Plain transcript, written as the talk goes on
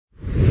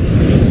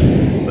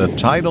The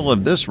title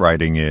of this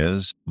writing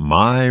is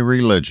My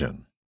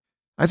Religion.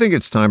 I think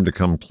it's time to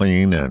come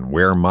clean and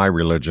wear my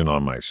religion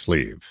on my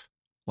sleeve.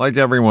 Like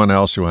everyone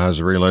else who has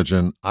a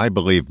religion, I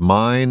believe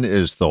mine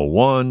is the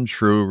one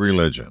true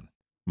religion.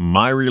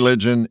 My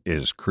religion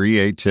is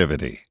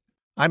creativity.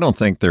 I don't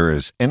think there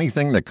is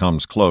anything that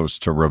comes close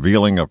to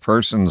revealing a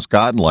person's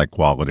godlike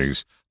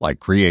qualities like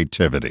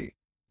creativity.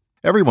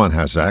 Everyone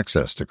has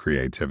access to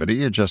creativity,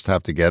 you just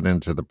have to get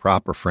into the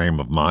proper frame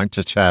of mind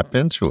to tap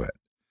into it.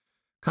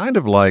 Kind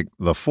of like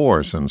the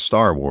Force in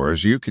Star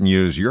Wars, you can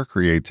use your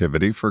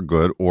creativity for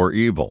good or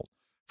evil.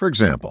 For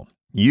example,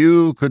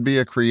 you could be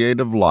a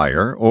creative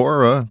liar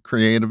or a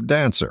creative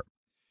dancer.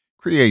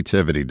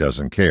 Creativity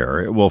doesn't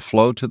care. It will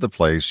flow to the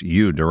place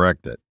you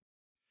direct it.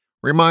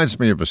 Reminds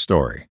me of a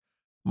story.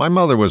 My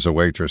mother was a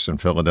waitress in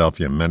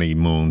Philadelphia many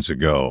moons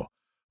ago.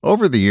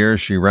 Over the years,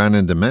 she ran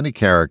into many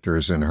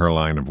characters in her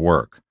line of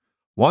work.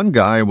 One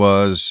guy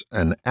was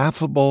an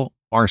affable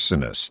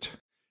arsonist.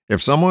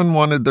 If someone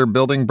wanted their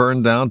building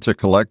burned down to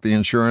collect the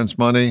insurance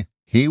money,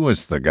 he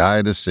was the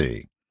guy to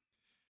see.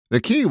 The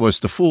key was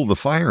to fool the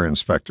fire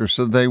inspector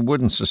so they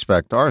wouldn't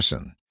suspect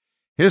arson.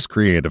 His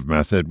creative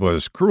method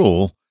was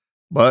cruel,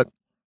 but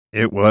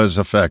it was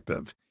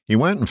effective. He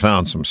went and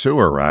found some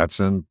sewer rats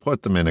and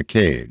put them in a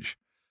cage.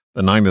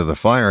 The night of the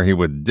fire, he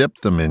would dip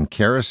them in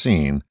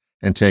kerosene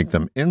and take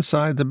them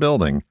inside the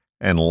building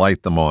and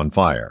light them on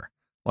fire.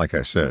 Like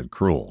I said,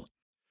 cruel.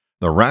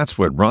 The rats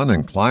would run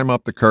and climb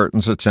up the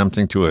curtains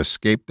attempting to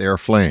escape their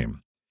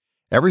flame.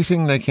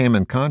 Everything they came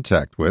in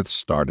contact with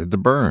started to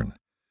burn.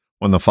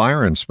 When the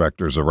fire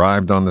inspectors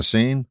arrived on the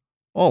scene,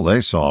 all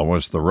they saw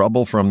was the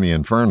rubble from the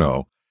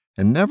inferno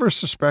and never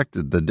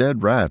suspected the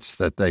dead rats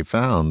that they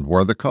found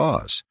were the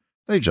cause.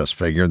 They just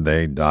figured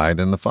they died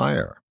in the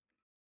fire.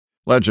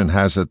 Legend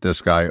has it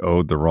this guy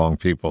owed the wrong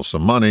people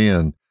some money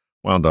and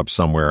wound up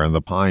somewhere in the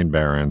Pine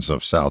Barrens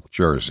of South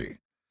Jersey.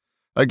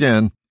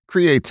 Again,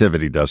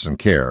 creativity doesn't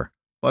care,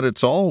 but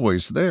it's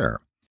always there.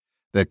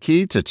 The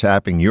key to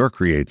tapping your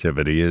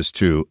creativity is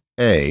to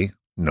A,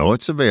 know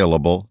it's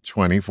available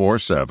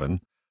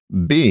 24/7,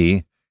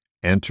 B,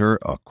 enter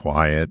a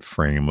quiet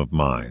frame of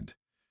mind.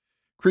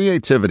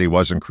 Creativity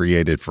wasn't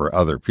created for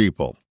other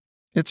people.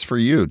 It's for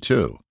you,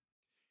 too.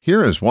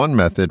 Here is one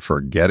method for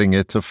getting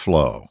it to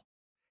flow.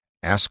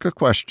 Ask a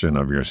question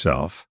of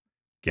yourself,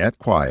 get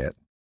quiet,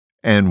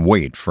 and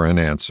wait for an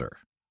answer.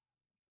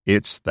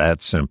 It's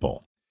that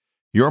simple.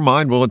 Your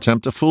mind will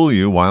attempt to fool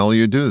you while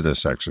you do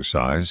this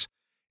exercise.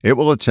 It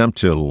will attempt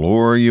to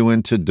lure you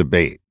into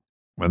debate.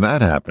 When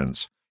that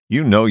happens,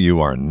 you know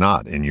you are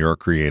not in your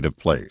creative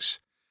place.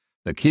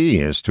 The key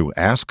is to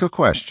ask a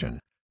question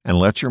and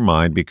let your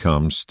mind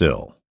become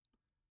still.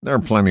 There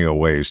are plenty of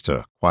ways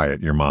to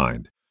quiet your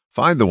mind.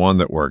 Find the one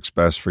that works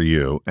best for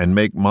you and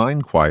make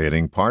mind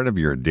quieting part of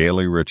your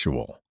daily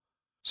ritual.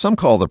 Some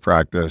call the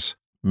practice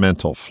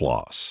mental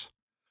floss.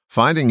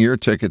 Finding your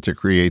ticket to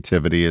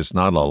creativity is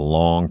not a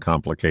long,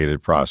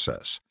 complicated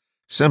process.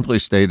 Simply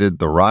stated,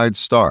 the ride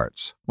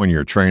starts when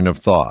your train of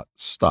thought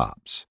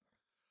stops.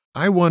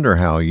 I wonder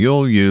how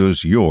you'll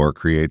use your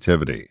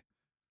creativity.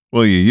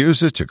 Will you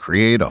use it to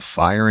create a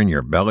fire in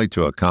your belly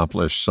to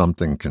accomplish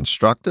something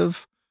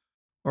constructive?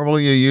 Or will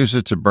you use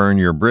it to burn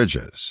your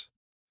bridges?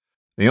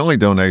 The only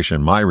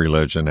donation my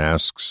religion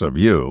asks of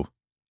you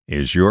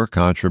is your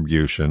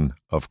contribution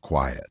of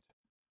quiet.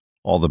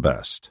 All the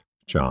best,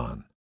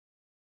 John.